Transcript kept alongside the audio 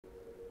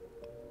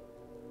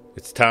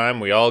It's time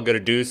we all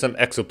gotta do some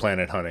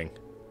exoplanet hunting.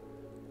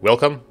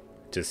 Welcome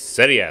to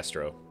Seti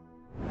Astro.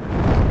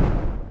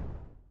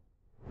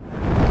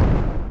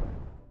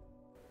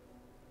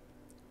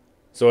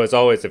 So as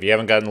always, if you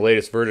haven't gotten the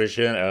latest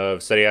version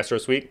of Seti Astro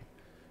Suite,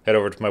 head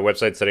over to my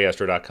website,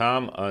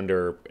 setiastro.com,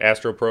 under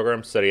Astro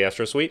Program, Seti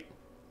Astro Suite.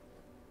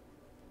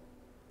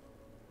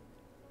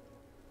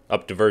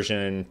 Up to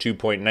version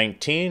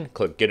 2.19,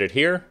 click Get It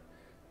Here, and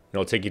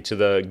it'll take you to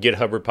the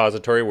GitHub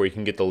repository where you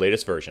can get the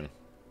latest version.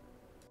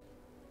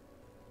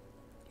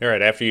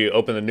 Alright, after you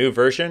open the new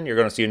version, you're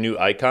going to see a new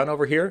icon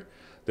over here.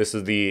 This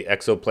is the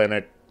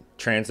ExoPlanet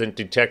Transit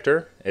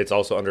Detector. It's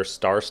also under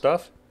Star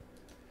Stuff.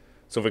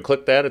 So if we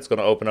click that, it's going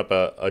to open up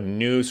a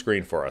new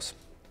screen for us.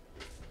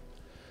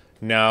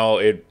 Now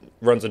it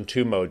runs in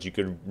two modes. You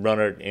could run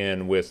it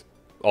in with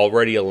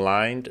already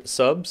aligned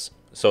subs.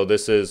 So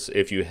this is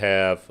if you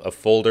have a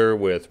folder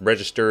with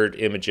registered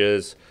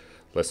images.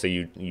 Let's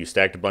say you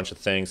stacked a bunch of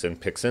things in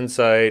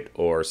PixInsight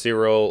or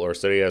Serial or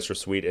Seti Astro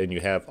Suite, and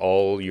you have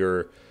all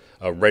your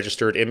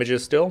registered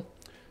images still,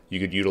 you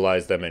could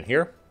utilize them in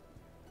here.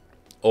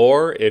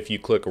 Or if you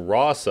click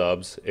raw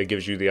subs, it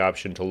gives you the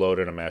option to load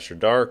in a master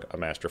dark, a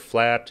master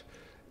flat,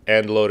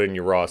 and load in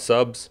your raw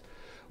subs.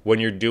 When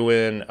you're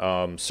doing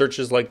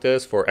searches like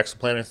this for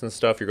exoplanets and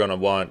stuff, you're going to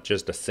want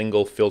just a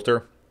single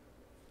filter,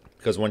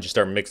 because once you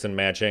start mix and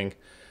matching,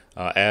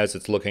 as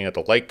it's looking at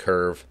the light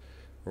curve,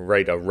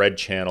 right, a red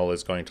channel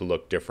is going to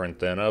look different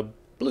than a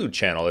blue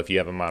channel if you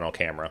have a mono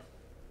camera.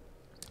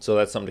 So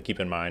that's something to keep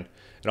in mind.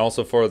 And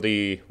also for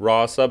the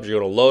raw subs, you're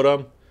going to load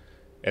them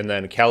and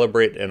then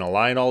calibrate and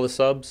align all the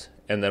subs,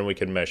 and then we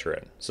can measure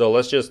it. So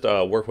let's just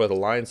work with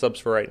align subs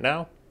for right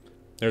now.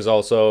 There's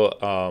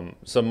also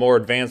some more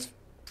advanced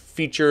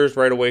features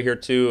right away here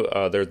too.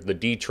 There's the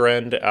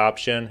detrend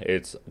option.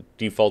 It's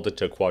defaulted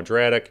to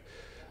quadratic.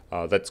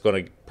 That's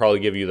going to probably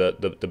give you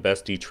the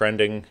best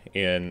detrending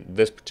in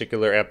this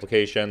particular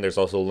application. There's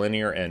also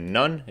linear and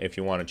none if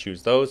you want to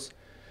choose those.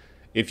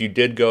 If you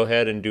did go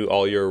ahead and do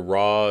all your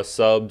raw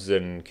subs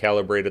and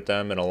calibrated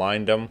them and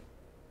aligned them,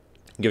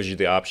 it gives you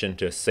the option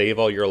to save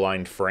all your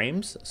aligned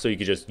frames so you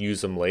could just use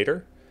them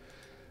later.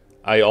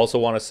 I also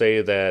want to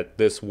say that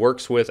this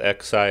works with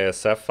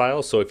XISF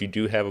files, so if you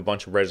do have a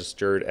bunch of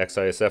registered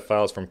XISF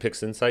files from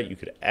PixInsight, you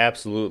could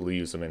absolutely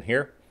use them in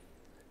here.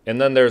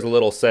 And then there's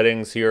little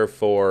settings here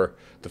for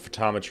the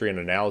photometry and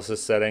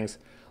analysis settings.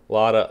 A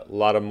lot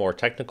of more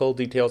technical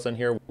details in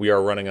here. We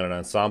are running an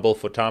ensemble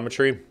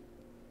photometry.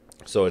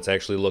 So it's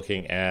actually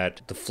looking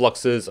at the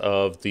fluxes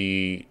of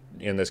the,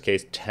 in this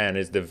case, 10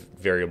 is the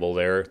variable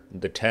there.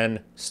 The 10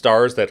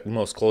 stars that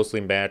most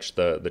closely match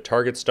the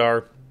target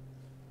star.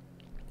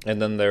 And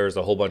then there's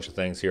a whole bunch of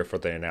things here for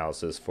the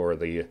analysis for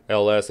the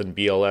LS and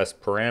BLS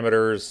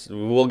parameters.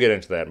 We'll get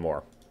into that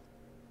more.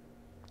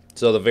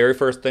 So the very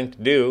first thing to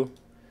do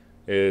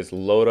is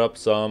load up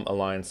some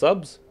aligned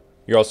subs.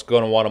 You're also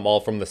going to want them all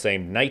from the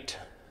same night.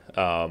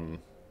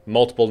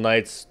 Multiple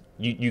nights,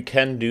 you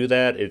can do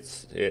that.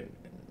 It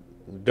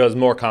does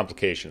more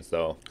complications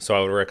though, so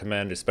I would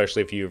recommend,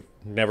 especially if you've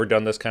never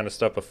done this kind of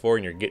stuff before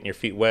and you're getting your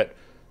feet wet,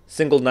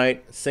 single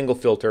night, single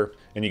filter.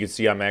 And you can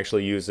see I'm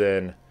actually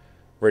using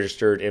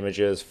registered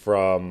images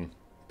from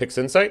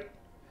PixInsight,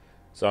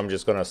 so I'm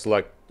just going to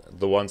select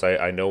the ones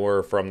I know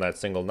were from that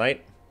single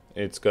night.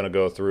 It's going to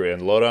go through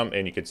and load them,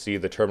 and you can see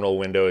the terminal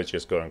window is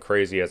just going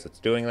crazy as it's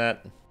doing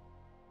that.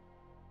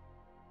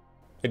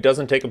 It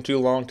doesn't take them too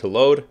long to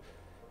load.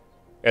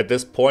 At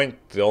this point,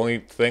 the only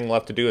thing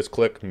left to do is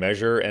click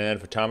Measure and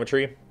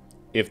Photometry.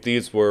 If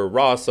these were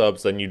raw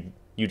subs, then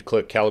you'd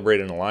click Calibrate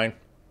and Align.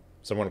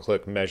 So I'm going to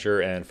click Measure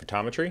and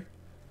Photometry.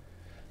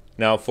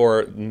 Now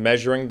for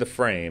measuring the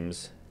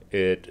frames,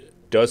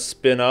 it does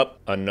spin up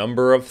a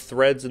number of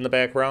threads in the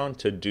background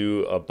to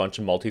do a bunch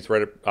of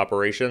multi-thread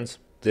operations.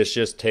 This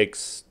just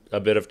takes a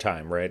bit of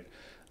time, right?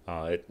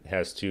 It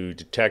has to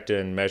detect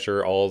and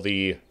measure all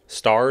the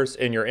stars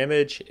in your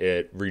image.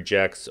 It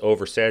rejects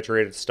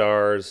oversaturated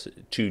stars,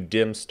 too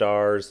dim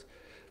stars.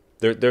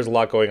 There's a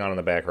lot going on in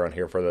the background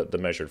here for the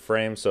measured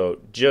frame, so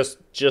just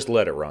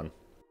let it run.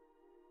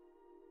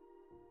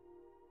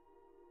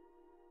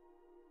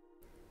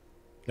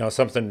 Now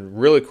something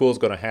really cool is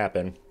going to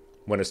happen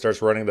when it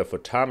starts running the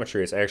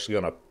photometry. It's actually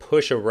going to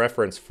push a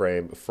reference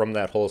frame from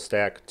that whole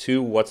stack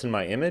to what's in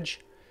my image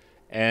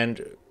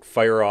and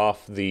fire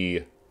off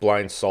the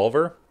blind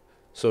solver.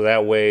 So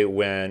that way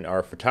when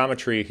our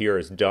photometry here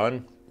is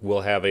done,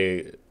 we'll have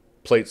a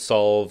plate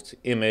solved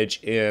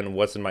image in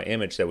what's in my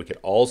image that we could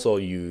also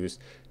use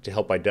to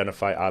help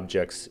identify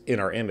objects in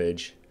our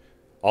image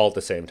all at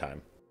the same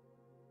time.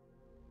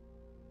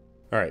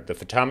 Alright, the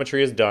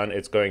photometry is done.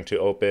 It's going to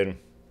open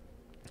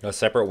a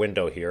separate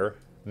window here.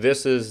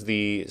 This is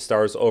the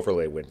stars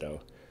overlay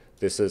window.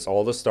 This is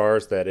all the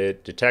stars that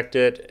it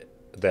detected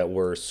that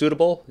were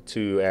suitable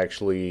to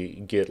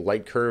actually get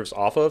light curves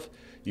off of.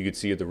 You can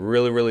see the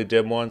really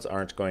dim ones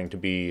aren't going to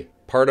be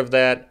part of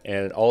that.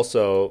 And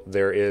also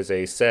there is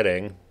a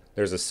setting.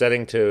 There's a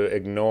setting to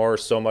ignore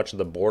so much of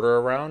the border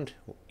around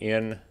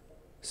in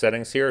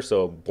settings here.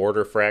 So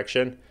border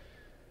fraction.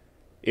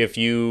 If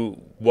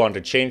you want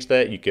to change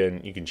that, you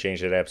can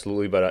change it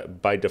absolutely,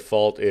 but by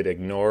default it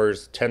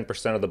ignores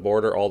 10% of the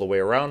border all the way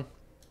around,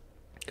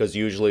 because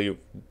usually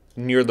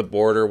near the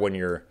border when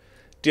you're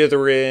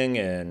dithering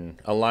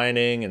and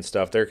aligning and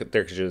stuff, there could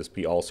just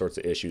be all sorts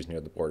of issues near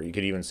the border. You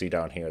could even see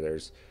down here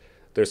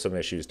there's some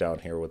issues down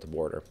here with the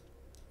border.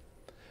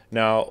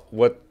 Now,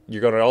 what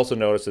you're going to also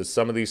notice is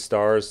some of these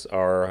stars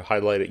are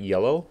highlighted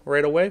yellow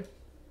right away.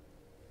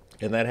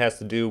 And that has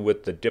to do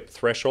with the dip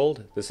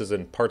threshold. This is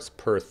in parts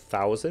per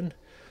thousand.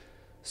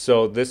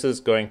 So this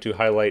is going to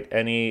highlight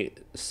any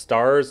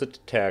stars it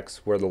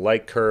detects where the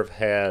light curve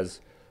has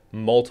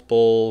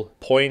multiple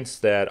points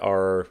that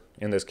are,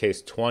 in this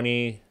case,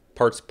 20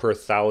 parts per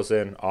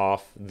thousand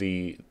off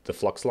the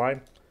flux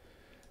line.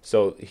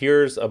 So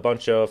here's a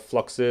bunch of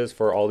fluxes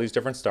for all these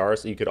different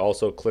stars. You could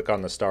also click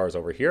on the stars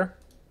over here,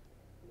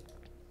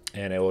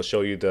 and it will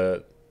show you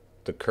the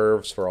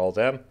curves for all of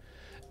them.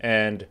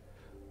 And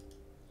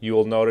you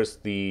will notice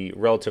the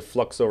relative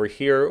flux over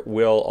here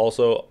will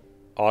also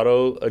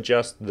auto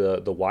adjust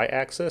the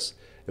y-axis,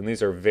 and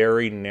these are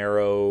very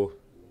narrow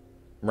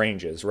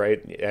ranges,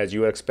 right? As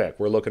you would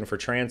expect, we're looking for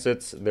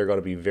transits. They're going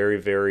to be very,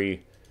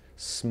 very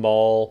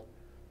small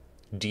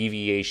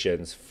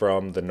deviations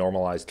from the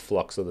normalized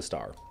flux of the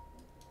star.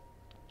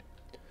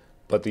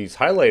 But these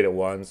highlighted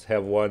ones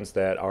have ones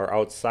that are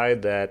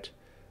outside that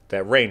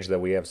range that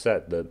we have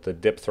set, the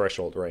dip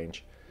threshold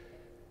range.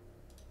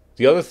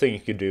 The other thing you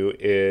could do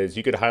is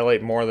you could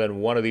highlight more than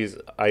one of these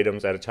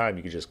items at a time.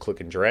 You could just click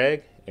and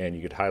drag, and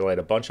you could highlight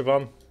a bunch of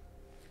them.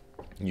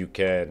 You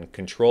can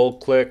control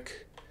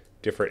click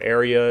different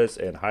areas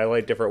and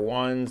highlight different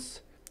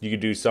ones. You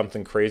could do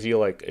something crazy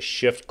like a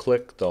shift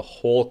click the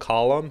whole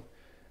column,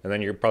 and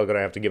then you're probably going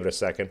to have to give it a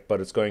second, but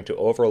it's going to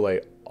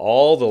overlay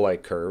all the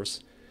light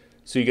curves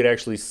so you could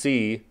actually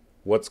see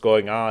what's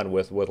going on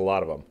with a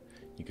lot of them.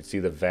 You can see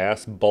the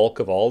vast bulk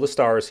of all the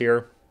stars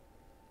here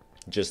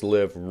just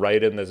live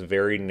right in this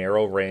very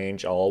narrow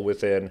range, all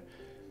within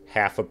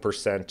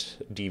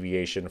 0.5%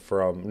 deviation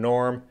from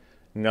norm.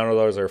 None of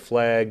those are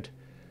flagged.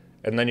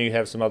 And then you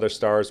have some other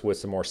stars with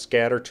some more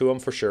scatter to them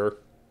for sure.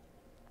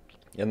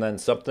 And then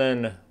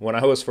something, when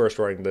I was first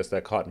writing this,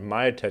 that caught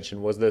my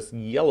attention was this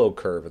yellow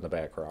curve in the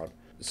background.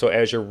 So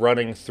as you're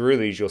running through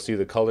these, you'll see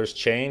the colors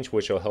change,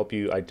 which will help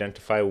you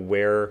identify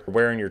where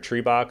in your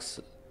tree box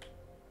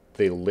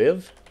they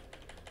live.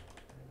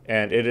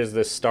 And it is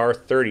this star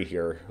 30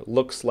 here. It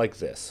looks like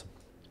this.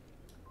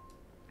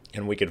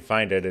 And we can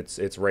find it.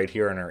 It's right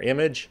here in our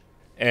image.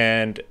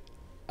 And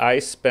I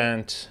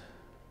spent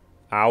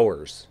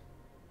hours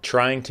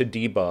trying to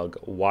debug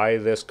why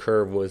this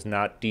curve was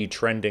not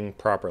detrending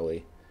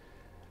properly.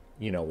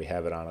 You know, we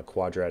have it on a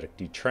quadratic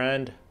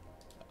detrend.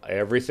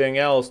 Everything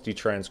else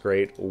detrends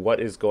great. What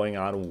is going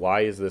on?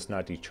 Why is this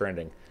not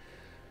detrending?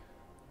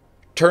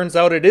 Turns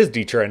out it is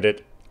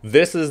detrended.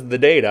 This is the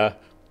data.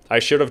 I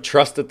should have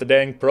trusted the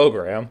dang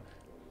program.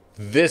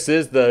 This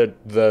is the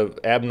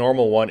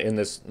abnormal one in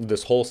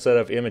this whole set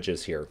of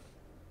images here.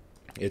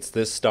 It's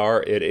this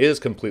star. It is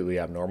completely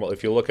abnormal.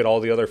 If you look at all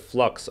the other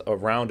flux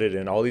around it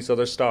and all these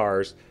other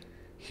stars,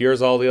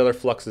 here's all the other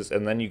fluxes,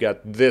 and then you got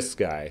this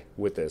guy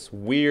with this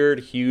weird,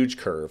 huge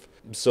curve.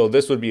 So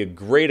this would be a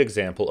great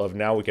example of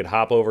now we could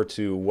hop over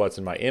to what's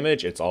in my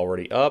image. It's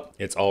already up.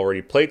 It's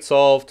already plate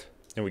solved,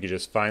 and we could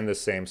just find the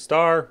same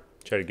star,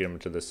 try to get them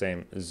to the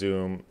same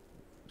zoom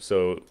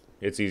so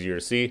it's easier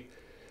to see.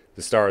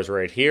 The star is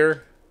right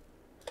here.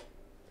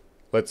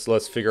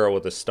 Let's figure out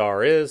what the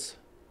star is.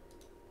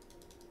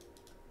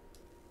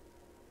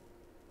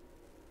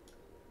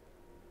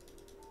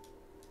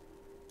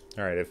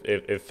 All right,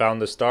 it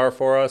found the star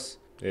for us.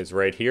 It's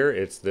right here.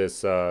 It's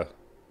this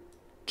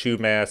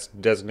 2-mass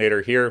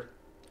designator here.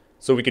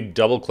 So we can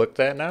double click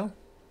that now.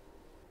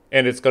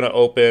 And it's going to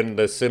open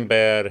the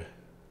Simbad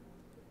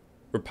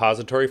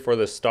repository for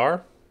the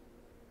star.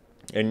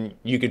 And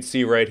you can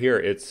see right here,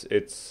 it's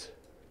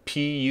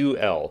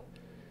PUL.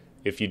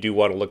 If you do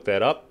want to look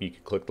that up, you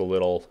can click the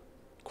little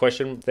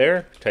question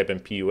there, type in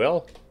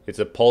PUL. It's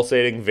a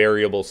pulsating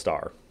variable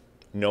star.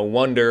 No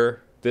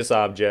wonder this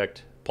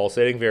object,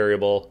 pulsating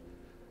variable,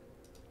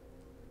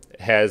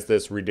 has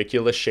this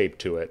ridiculous shape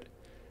to it.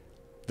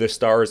 The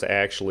star is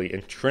actually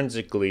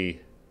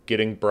intrinsically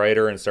getting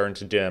brighter and starting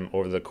to dim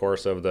over the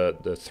course of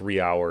the 3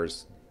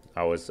 hours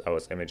I was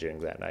imaging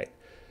that night.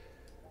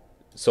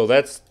 So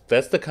that's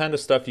the kind of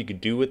stuff you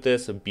could do with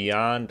this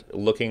beyond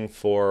looking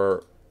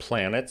for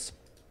planets.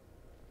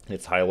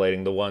 It's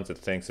highlighting the ones it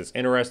thinks is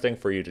interesting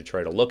for you to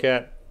try to look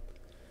at.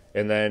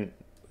 And then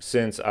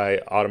since I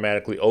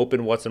automatically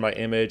open what's in my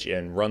image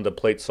and run the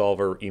plate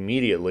solver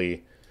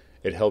immediately,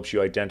 it helps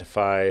you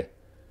identify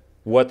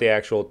what the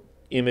actual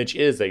image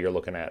is that you're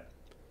looking at.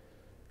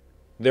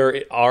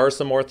 There are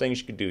some more things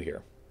you could do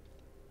here.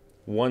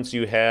 Once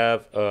you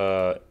have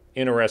an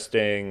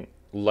interesting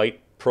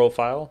light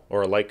profile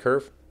or a light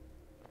curve,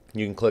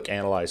 you can click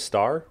Analyze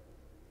Star.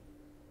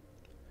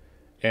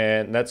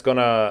 And that's going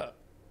to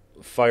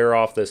fire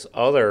off this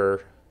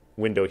other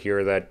window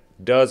here that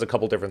does a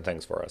couple different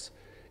things for us.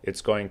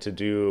 It's going to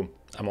do,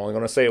 I'm only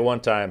going to say it one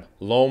time,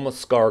 Loam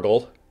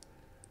Scargle.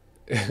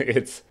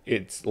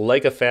 It's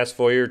like a fast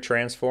Fourier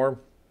transform,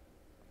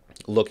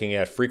 looking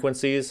at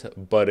frequencies,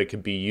 but it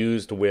could be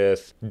used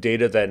with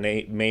data that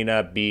may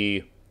not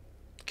be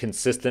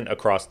consistent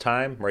across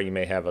time, where you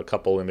may have a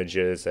couple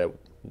images at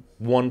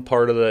one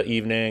part of the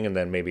evening and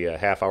then maybe a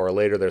half hour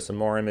later there's some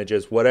more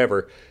images,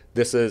 whatever.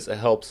 This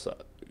helps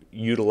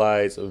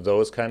utilize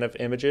those kind of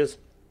images.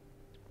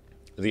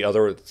 The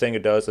other thing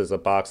it does is a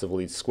box of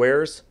least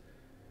squares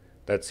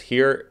that's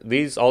here.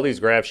 All these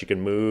graphs you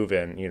can move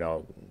and,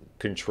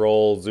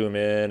 control, zoom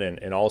in,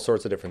 and all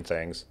sorts of different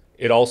things.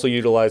 It also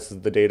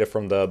utilizes the data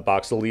from the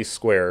box of least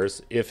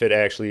squares. If it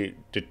actually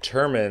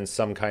determines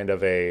some kind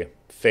of a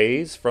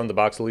phase from the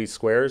box of least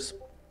squares,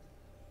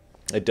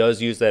 it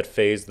does use that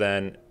phase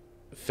then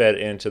fed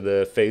into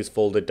the phase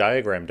folded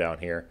diagram down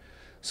here.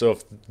 So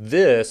if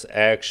this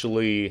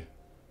actually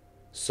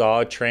saw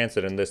a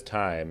transit in this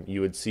time,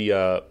 you would see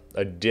a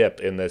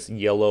dip in this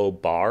yellow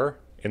bar.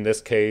 In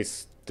this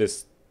case,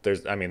 there's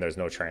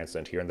no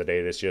transit here in the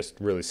data. It's just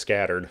really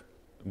scattered.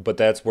 But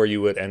that's where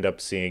you would end up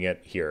seeing it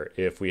here.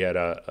 If we had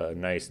a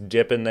nice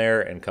dip in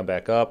there and come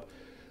back up,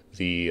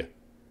 the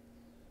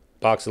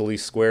box of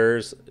least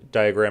squares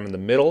diagram in the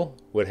middle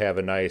would have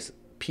a nice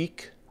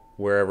peak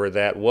wherever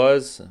that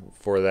was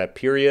for that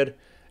period,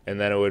 and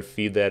then it would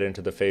feed that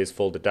into the phase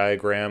folded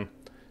diagram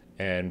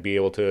and be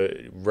able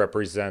to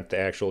represent the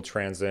actual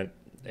transit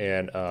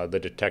and the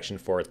detection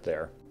for it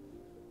there.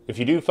 If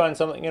you do find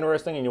something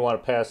interesting and you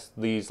want to pass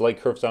these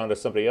light curves on to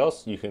somebody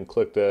else, you can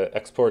click the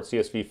Export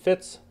CSV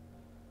Fits.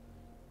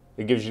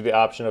 It gives you the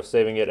option of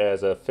saving it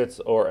as a FITS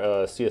or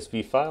a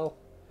CSV file.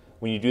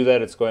 When you do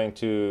that, it's going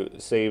to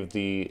save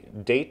the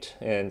date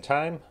and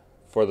time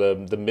for the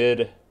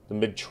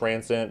mid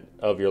transit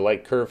of your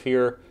light curve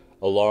here,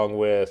 along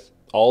with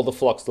all the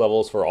flux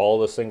levels for all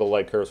the single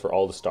light curves for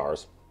all the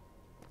stars.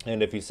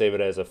 And if you save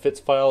it as a FITS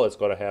file, it's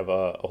going to have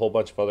a whole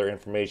bunch of other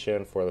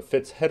information for the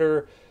FITS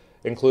header,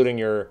 including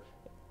your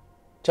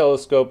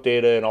telescope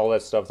data and all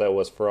that stuff that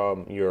was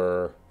from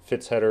your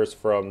FITS headers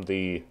from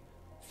the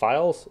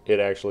files.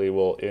 It actually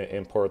will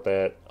import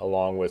that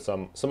along with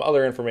some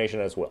other information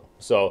as well.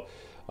 So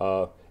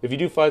if you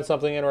do find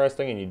something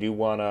interesting and you do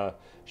want to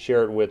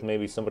share it with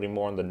maybe somebody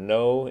more in the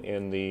know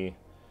in the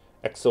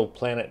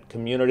exoplanet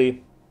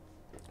community,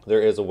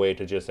 there is a way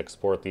to just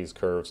export these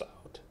curves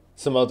out.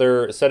 Some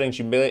other settings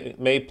you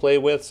may play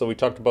with. So we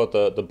talked about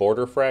the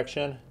border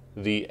fraction,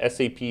 the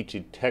SAP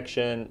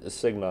detection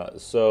sigma.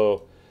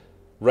 So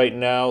right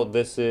now,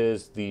 this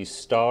is the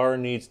star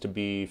needs to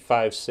be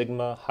 5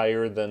 sigma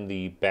higher than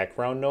the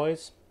background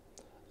noise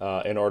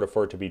in order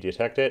for it to be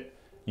detected.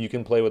 You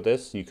can play with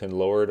this. You can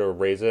lower it or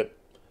raise it.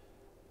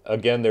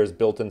 Again, there's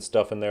built-in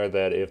stuff in there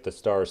that if the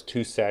star is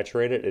too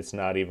saturated, it's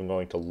not even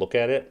going to look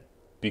at it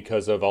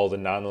because of all the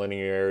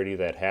nonlinearity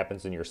that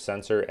happens in your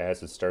sensor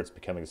as it starts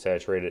becoming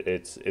saturated.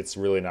 It's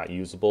really not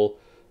usable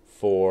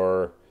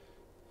for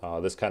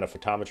this kind of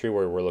photometry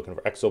where we're looking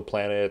for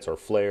exoplanets or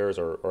flares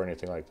or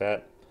anything like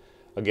that.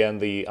 Again,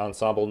 the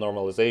ensemble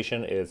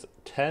normalization is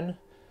 10.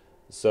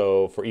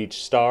 So for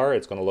each star,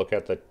 it's going to look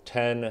at the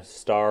 10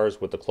 stars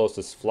with the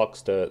closest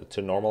flux to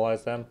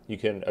normalize them. You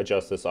can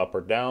adjust this up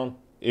or down.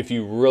 If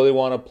you really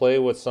want to play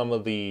with some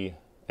of the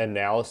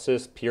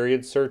analysis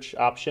period search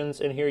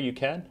options in here, you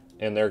can.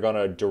 And they're going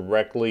to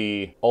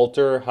directly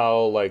alter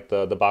how like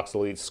the box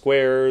of least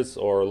squares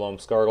or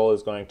Lomscargle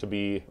is going to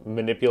be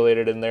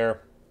manipulated in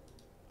there.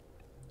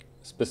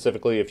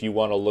 Specifically, if you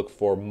want to look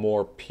for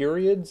more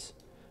periods,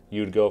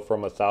 you'd go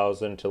from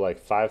 1,000 to like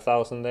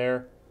 5,000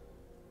 there.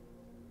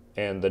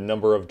 And the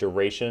number of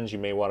durations you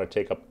may want to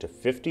take up to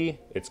 50.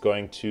 It's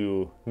going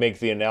to make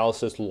the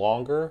analysis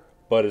longer,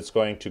 but it's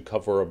going to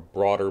cover a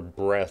broader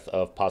breadth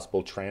of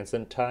possible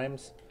transit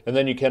times. And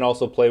then you can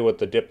also play with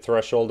the dip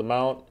threshold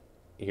amount.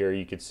 Here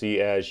you can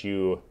see as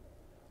you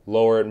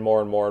lower it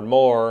more and more and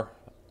more,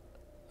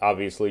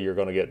 obviously you're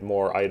going to get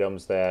more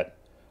items that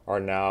are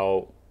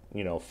now,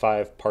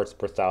 5 parts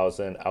per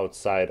thousand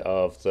outside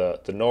of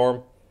the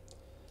norm.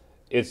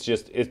 It's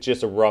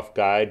just a rough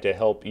guide to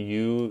help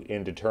you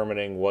in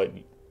determining what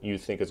you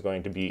think is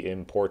going to be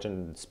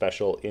important and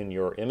special in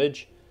your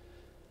image.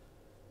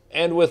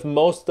 And with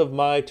most of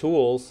my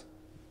tools,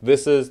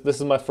 this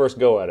is my first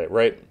go at it,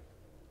 right?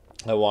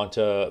 I want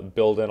to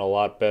build in a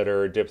lot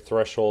better dip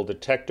threshold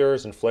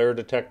detectors and flare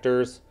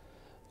detectors,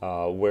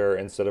 where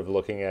instead of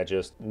looking at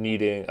just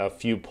needing a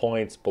few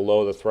points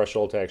below the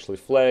threshold to actually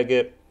flag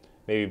it,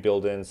 maybe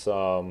build in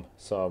some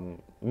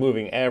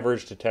moving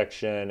average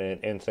detection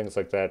and things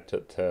like that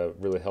to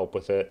really help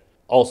with it.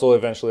 Also,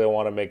 eventually I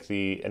want to make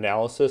the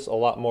analysis a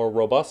lot more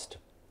robust,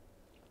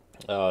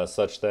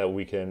 such that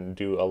we can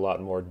do a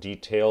lot more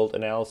detailed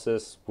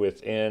analysis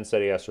within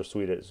Seti Astro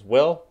Suite as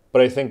well.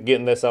 But I think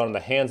getting this out in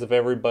the hands of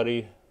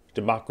everybody,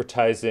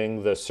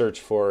 democratizing the search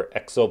for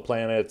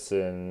exoplanets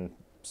and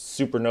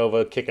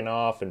supernova kicking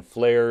off and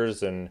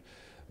flares and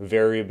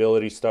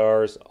variability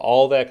stars,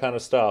 all that kind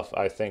of stuff,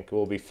 I think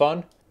will be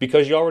fun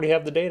because you already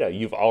have the data.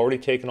 You've already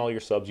taken all your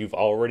subs. You've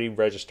already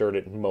registered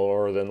it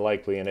more than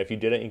likely. And if you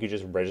didn't, you could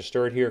just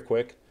register it here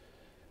quick.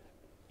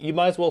 You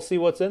might as well see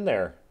what's in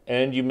there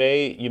And you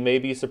may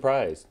be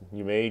surprised.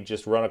 You may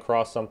just run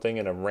across something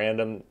in a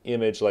random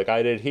image like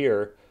I did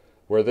here,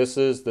 where this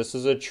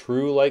is a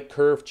true light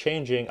curve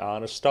changing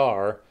on a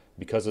star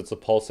because it's a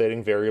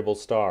pulsating variable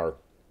star.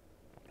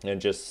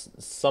 And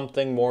just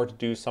something more to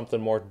do,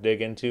 something more to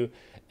dig into,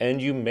 and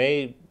you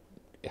may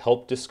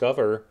help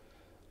discover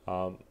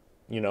a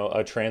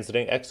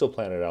transiting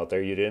exoplanet out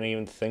there you didn't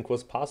even think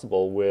was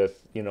possible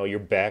with your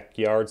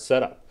backyard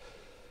setup.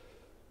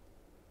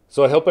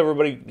 So I hope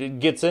everybody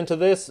gets into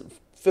this,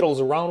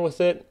 fiddles around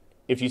with it.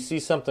 If you see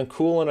something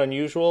cool and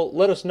unusual,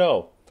 let us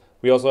know.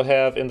 We also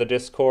have in the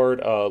Discord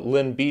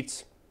Lynn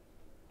Beats.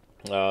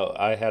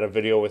 I had a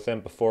video with him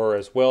before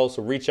as well,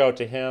 so reach out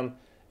to him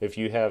if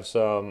you have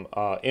some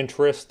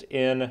interest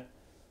in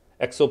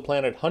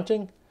exoplanet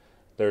hunting.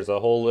 There's a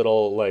whole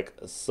little like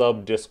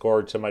sub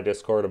Discord to my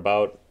Discord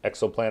about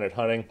exoplanet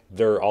hunting.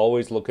 They're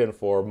always looking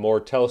for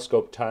more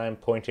telescope time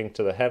pointing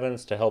to the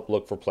heavens to help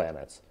look for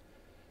planets.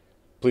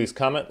 Please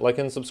comment, like,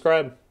 and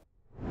subscribe.